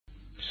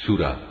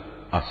সূরা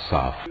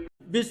আস-সাফ।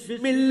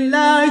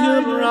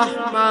 বিসমিল্লাহির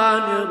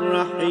রহমানির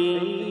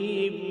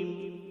রহিম।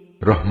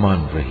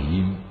 রহমান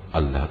রহিম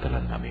আল্লাহ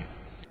তাআলার নামে।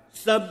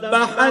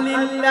 সাব্বাহা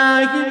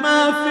লিল্লাহি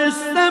মা ফিস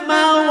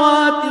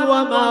সামাওয়াতি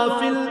ওয়া মা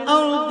ফিল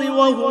আরদি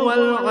ওয়া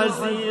হুয়াল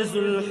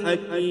আজিজুল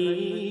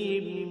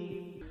হাকীম।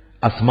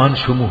 আসমান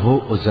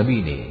সমূহ ও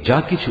জমিনে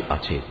যা কিছু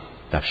আছে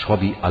তা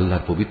সবই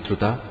আল্লাহর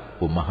পবিত্রতা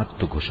ও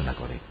মাহাত্ম্য ঘোষণা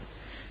করে।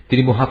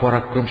 তিনি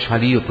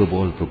মহাপরাক্রমশালী ও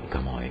প্রবল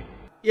প্রজ্ঞাময়।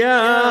 ইয়া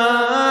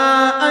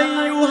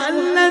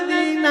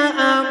আইয়ুহাল্লাযীনা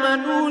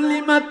আমানু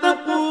লিমা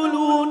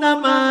তাকুলুনা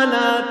মা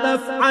লা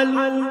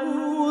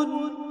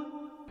তাফআলুন।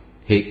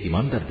 হে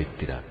ঈমানদার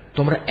ব্যক্তিরা,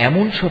 তোমরা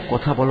এমন সব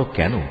কথা বলো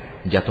কেন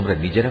যা তোমরা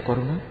নিজেরা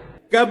করো না?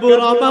 কাবুরা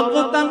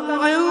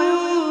মাকতান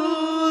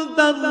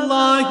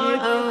ইনদাল্লাহি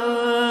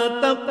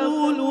আন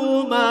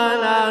তাকুলু মা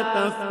লা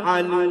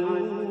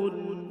তাফআলুন।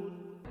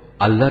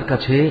 আল্লাহর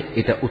কাছে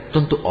এটা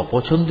অত্যন্ত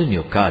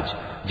অপছন্দনীয় কাজ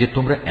যে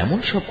তোমরা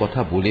এমন সব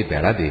কথা বলে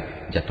বেড়াবে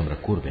যা তোমরা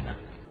করবে না।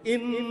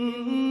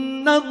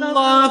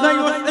 ইন্নাল্লাহা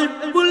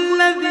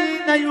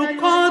ইউহিব্বুল্লাযীনা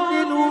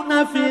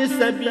ইউকাতিলুনা ফী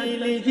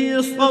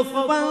সাবিলিহি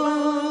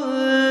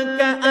সাফফান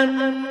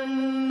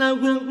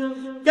কাআন্নাহুম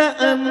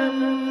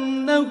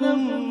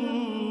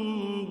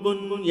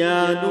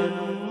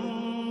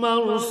বুনয়ানুম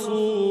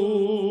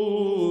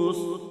মারসুস।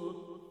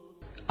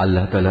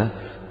 আল্লাহ তাআলা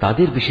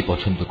তাদের বেশি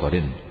পছন্দ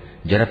করেন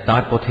যারা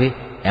তার পথে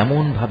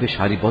এমন ভাবে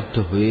সারিবদ্ধ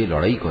হয়ে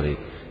লড়াই করে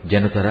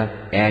যেন তারা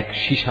এক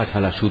সীসা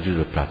ঢালা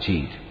সূর্যের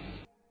প্রাচীর।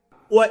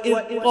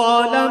 وَإِذْ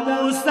قَالَ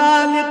مُوسَى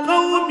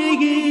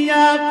لِقَوْمِهِ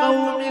يَا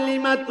قَوْمِ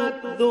لِمَ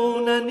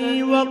تُؤْذُونَنِي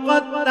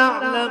وَقَدْ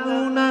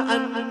تَعْلَمُونَ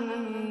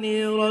أَنِّي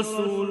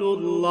رَسُولُ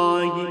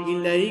اللَّهِ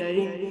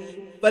إِلَيْكُمْ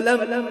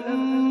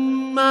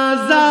فَلَمَّا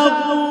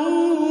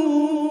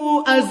زَاغُوا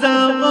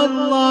أَزَاغَ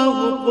اللَّهُ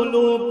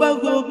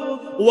قُلُوبَهُمْ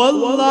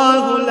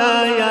وَاللَّهُ لَا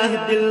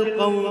يَهْدِي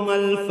الْقَوْمَ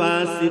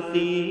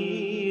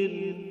الْفَاسِقِينَ।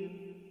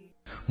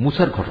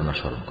 মুসার ঘটনা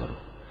স্মরণ করো।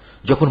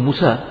 যখন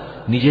মুসা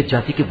নিজের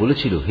জাতিকে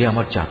বলেছিল, হে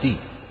আমার জাতি,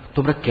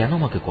 তোমরা কেন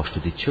আমাকে কষ্ট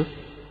দিচ্ছ,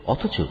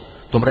 অথচ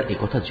তোমরা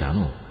একথা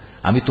জানো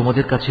আমি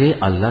তোমাদের কাছে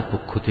আল্লাহর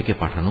পক্ষ থেকে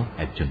পাঠানো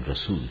একজন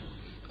রাসূল।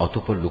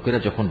 অতপর লোকেরা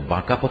যখন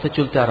বাঁকা পথে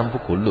চলতে আরম্ভ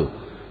করল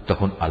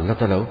তখন আল্লাহ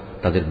তাআলাও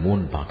তাদের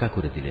মন বাঁকা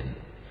করে দিলেন।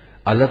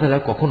 আল্লাহ তাআলা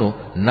কখনো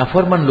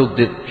নাফরমান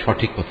লোকদের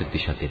সঠিক পথের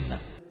দিশা দেন না।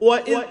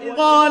 وَإِذْ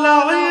قَالَ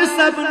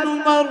عِيسَى ابْنُ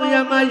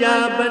مَرْيَمَ يَا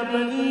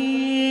بَنِي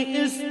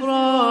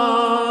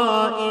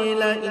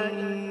إِسْرَائِيلَ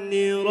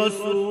إِنِّي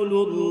رَسُولُ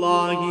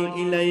اللَّهِ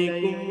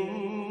إِلَيْكُمْ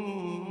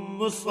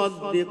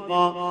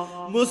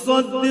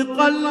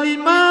مُصَدِّقًا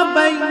لِمَا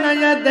بَيْنَ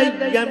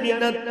يَدَيَّ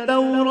مِنَ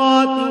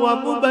التَّوْرَاةِ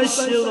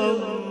وَمُبَشِّرًا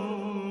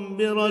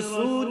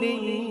بِرَسُولٍ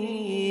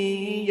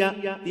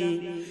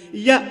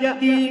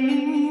يَأْتِي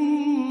مِن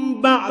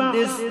بَعْدِ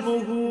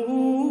اسْمُهُ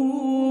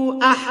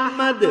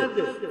أحمد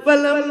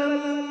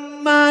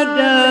فلما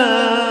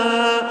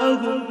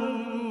جاءهم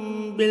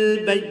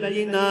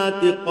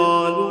بالبينات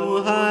قالوا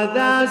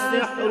هذا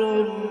سحر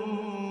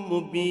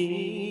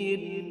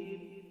مبين।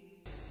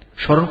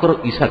 স্মরণ করো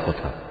ঈসার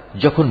কথা।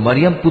 যখন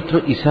মারিয়াম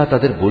পুত্র ঈসা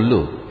তাদের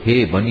বলল,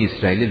 হে বনি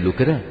ইসরায়েলের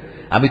লোকেরা,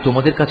 আমি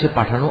তোমাদের কাছে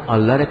পাঠানো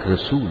আল্লাহর এক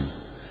রাসূল।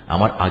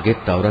 আমার আগের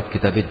তাওরাত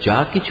কিতাবে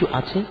যা কিছু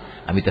আছে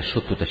আমি তার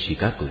সত্যতা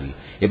স্বীকার করি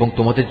এবং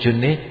তোমাদের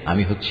জন্য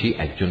আমি হচ্ছি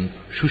একজন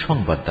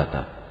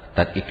সুসংবাদদাতা।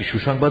 তার একটি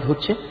সুসংবাদ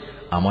হচ্ছে,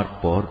 আমার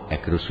পর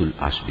এক রাসূল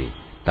আসবে,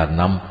 তার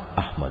নাম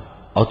আহমদ।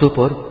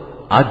 অতপর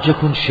আজ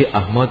যখন সে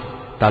আহমদ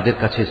তাদের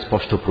কাছে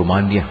স্পষ্ট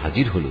প্রমাণ নিয়ে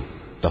হাজির হল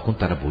তখন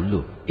তারা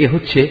বলল, এ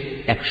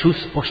হচ্ছে এক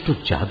সুস্পষ্ট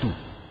জাদু।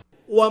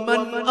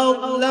 وَمَنْ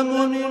أَظْلَمُ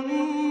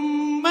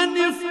مِمَّنِ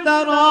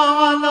افْتَرَى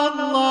عَلَى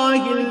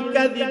اللَّهِ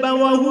الْكَذِبَ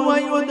وَهُوَ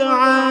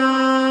يُدْعَى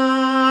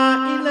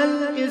إِلَى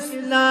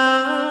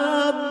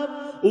الْإِسْلَامِ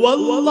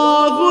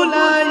وَاللَّهُ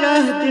لَا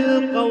يَهْدِي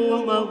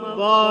الْقَوْمَ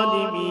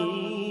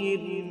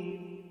الظَّالِمِينَ।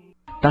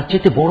 তার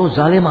চেয়ে বড়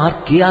জালেম আর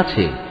কে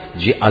আছে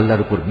যে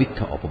আল্লাহর উপর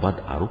মিথ্যা অপবাদ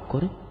আরোপ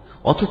করে,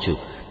 অথচ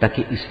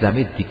তাকে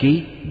ইসলামের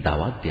দিকেই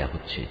দাওয়াত দেয়া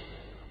হচ্ছে।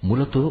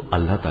 মূলত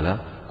আল্লাহ তাআলা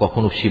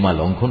কখনো সীমা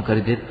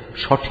লঙ্ঘনকারীদের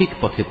সঠিক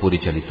পথে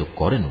পরিচালিত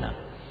করেন না।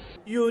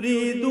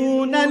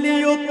 يُرِيدُونَ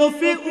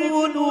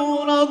لِيُطْفِئُوا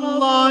نُورَ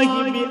اللَّهِ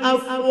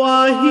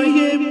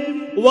بِأَفْوَاهِهِمْ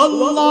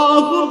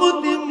وَاللَّهُ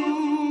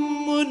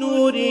مُتِمُّ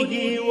نُورِهِ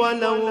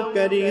وَلَوْ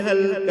كَرِهَ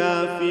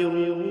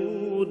الْكَافِرُونَ।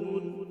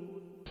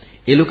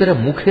 এ লোকেরা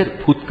মুখের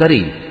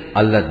ফুৎকারেই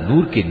আল্লাহর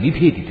নূরকে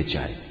নিভিয়ে দিতে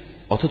চায়,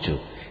 অথচ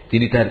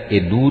তিনি তার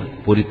এ নূর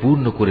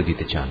পরিপূর্ণ করে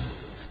দিতে চান,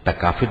 তা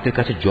কাফেরদের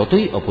কাছে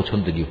যতই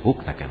অপছন্দনীয় হোক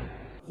না কেন।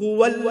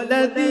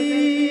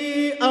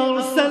 হুয়াল্লাযী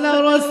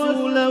আরসালা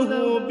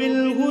রাসূলাহু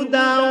বিল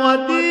হুদা ওয়া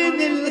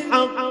দীনিল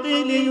হক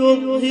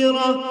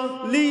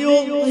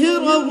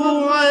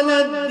লিইয়ুযহিরাহু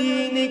আলাদ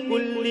দীনি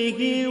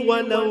কুল্লিহি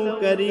ওয়ালাউ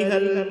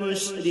কারিহাল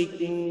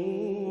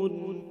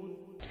মুশরিকুন।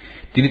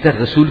 তিনি তার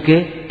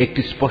রাসূলকে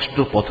একটি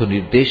স্পষ্ট পথ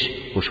নির্দেশ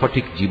ও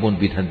সঠিক জীবন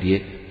বিধান দিয়ে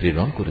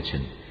প্রেরণ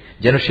করেছেন,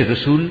 যেন সে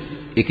রাসূল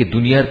একে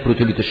দুনিয়ার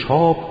প্রচলিত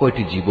সব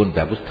কয়টি জীবন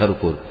ব্যবস্থার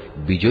উপর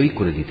বিজয়ী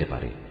করে দিতে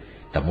পারে,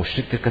 তা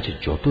মুশরিকদের কাছে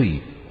যতই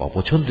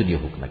অপছন্দনীয়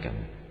হোক না কেন।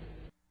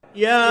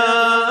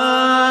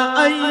 ইয়া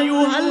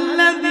أيها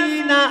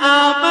الذين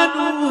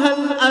آمنوا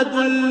هل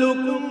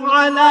أدلكم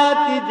على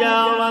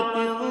تجارة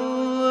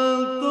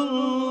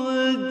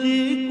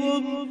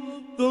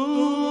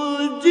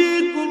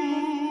تنجيكم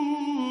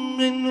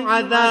من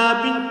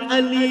عذاب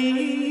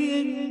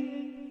أليم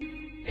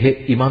হে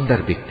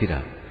ঈমানদার ব্যক্তিরা,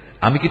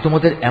 আমি কি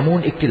তোমাদের এমন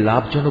একটি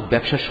লাভজনক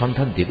ব্যবসার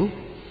সন্ধান দেব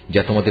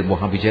যা তোমাদের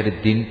মহাবিচারের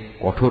দিন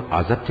কঠোর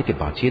আযাব থেকে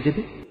বাঁচিয়ে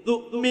দেবে?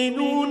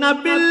 تؤمنون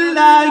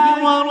بالله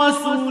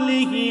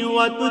ورسوله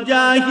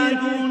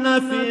وتجاهدون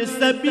في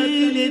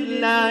سبيل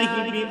الله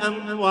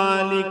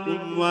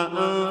بأموالكم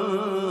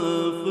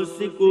وأنفسكم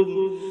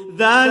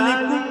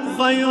ذلكم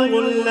خير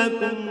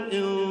لكم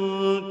إن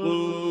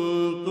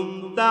كنتم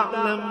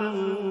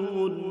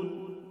تعلمون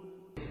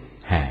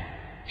হ্যাঁ,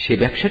 সে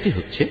ব্যবসাটি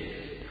হচ্ছে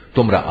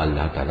তোমরা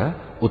আল্লাহ তাআলা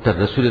ও তার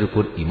রাসূলের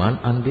উপর ঈমান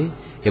আনবে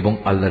এবং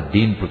আল্লাহর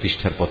দ্বীন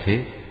প্রতিষ্ঠার পথে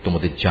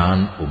তোমাদের জান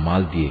ও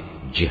মাল দিয়ে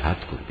জিহাদ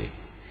করবে।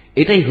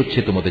 এটাই হচ্ছে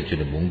তোমাদের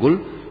জন্য মঙ্গল,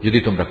 যদি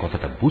তোমরা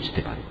কথাটা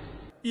বুঝতে পারো।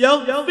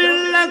 يغفر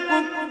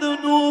لكم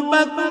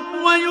ذنوبكم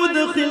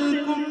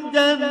ويدخلكم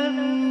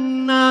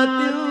جنات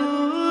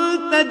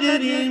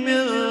تجري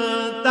من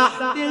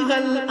تحتها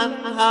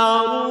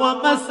الأنهار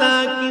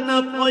ومساكن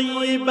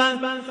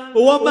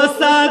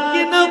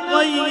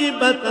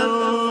طيبة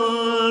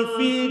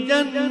في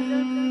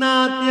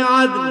جنات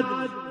عدن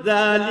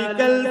ذلك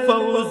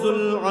الفوز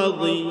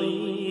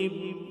العظيم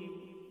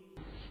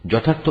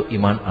যথার্থ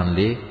ঈমান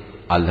আনলে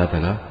আল্লাহ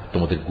তাআলা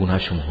তোমাদের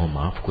গুনাহসমূহ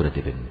মাফ করে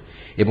দেবেন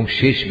এবং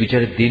শেষ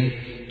বিচারের দিন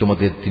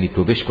তোমাদের তিনি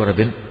প্রবেশ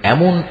করাবেন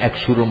এমন এক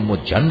সুরম্য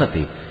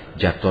জান্নাতে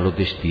যার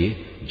তলদেশ দিয়ে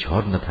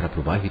ঝর্ণাধারা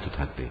প্রবাহিত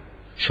থাকবে।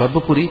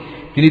 সর্বোপরি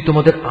তিনি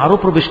তোমাদের আরো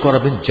প্রবেশ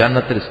করাবেন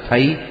জান্নাতের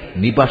স্থায়ী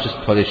নিবাস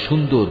স্থলের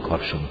সুন্দর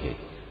ঘরসমূহে,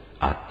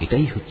 আর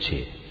এটাই হচ্ছে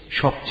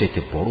সবচেয়ে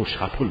বড়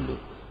সাফল্য।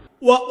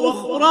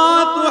 وأخرى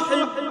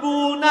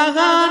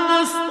تحبونها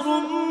نصر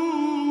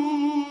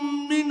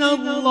من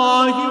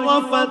الله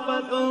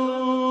وفتح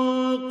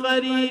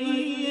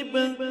قريب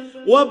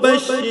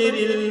وبشر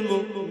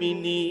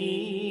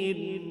المؤمنين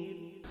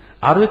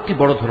আরো একটি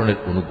বড় ধরনের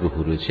অনুগ্রহ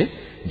রয়েছে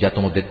যা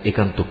তোমাদের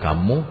একান্ত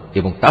কাম্য,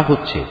 এবং তা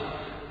হচ্ছে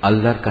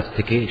আল্লাহর কাছ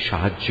থেকে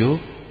সাহায্য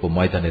ও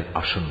ময়দানের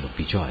আসন্ন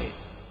বিজয়।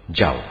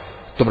 যাও,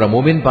 তোমরা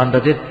মুমিন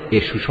বান্দাদের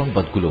এই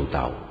সুসংবাদগুলো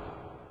দাও।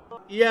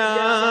 يا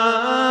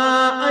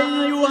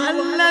أيها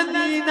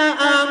الذين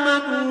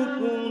آمنوا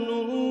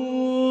كونوا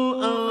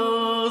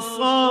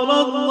أنصار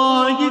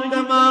الله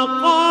كما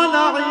قال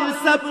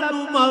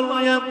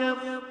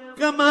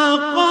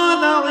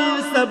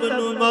عيسى ابن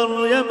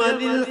مريم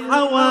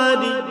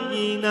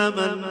للحواريين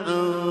من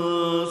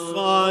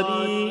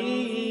أنصاري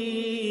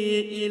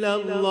إلى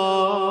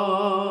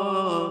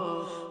الله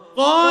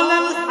قال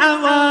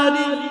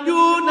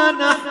الحواريون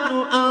نحن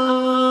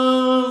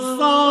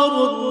أنصار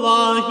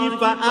الله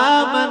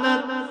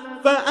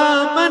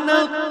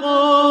فآمنت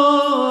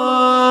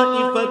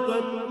طائفة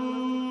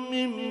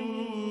من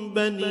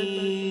بني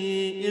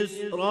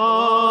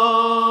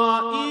إسرائيل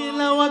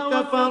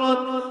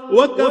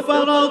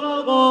وكفرت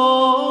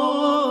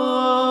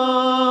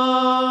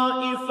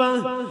طائفة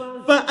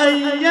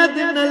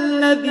فأيدنا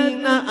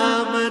الذين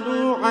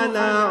آمنوا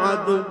على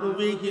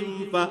عدوهم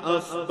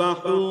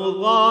فأصبحوا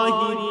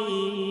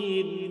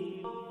ظاهرين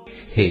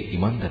হে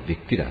ঈমানদার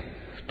ব্যক্তিরা,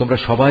 তোমরা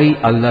সবাই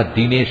আল্লাহর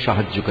দ্বীনের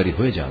সাহায্যকারী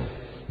হয়ে যাও,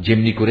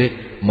 যেমনি করে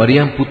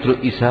মারিয়াম পুত্র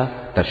ঈসা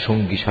তার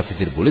সঙ্গী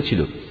সাথীদের বলেছিল,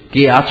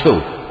 কে আছো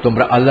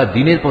তোমরা আল্লাহর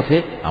দ্বীনের পথে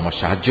আমার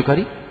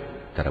সাহায্যকারী?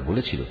 তারা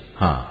বলেছিল,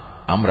 হ্যাঁ,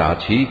 আমরা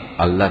আছি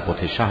আল্লাহর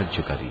পথে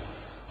সাহায্যকারী।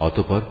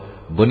 অতপর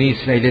বনী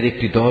ইসরাইলের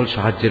একটি দল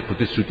সাহায্যের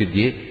প্রতিশ্রুতি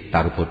দিয়ে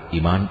তার উপর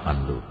ঈমান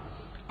আনল,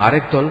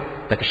 আরেক দল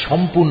তাকে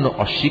সম্পূর্ণ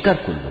অস্বীকার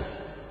করল।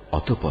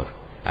 অতপর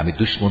আমি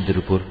দুশমনদের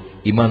উপর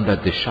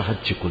ঈমানদারদের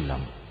সাহায্য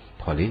করলাম,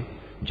 ফলে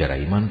যারা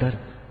ঈমানদার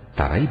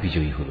তারাই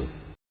বিজয়ী হল।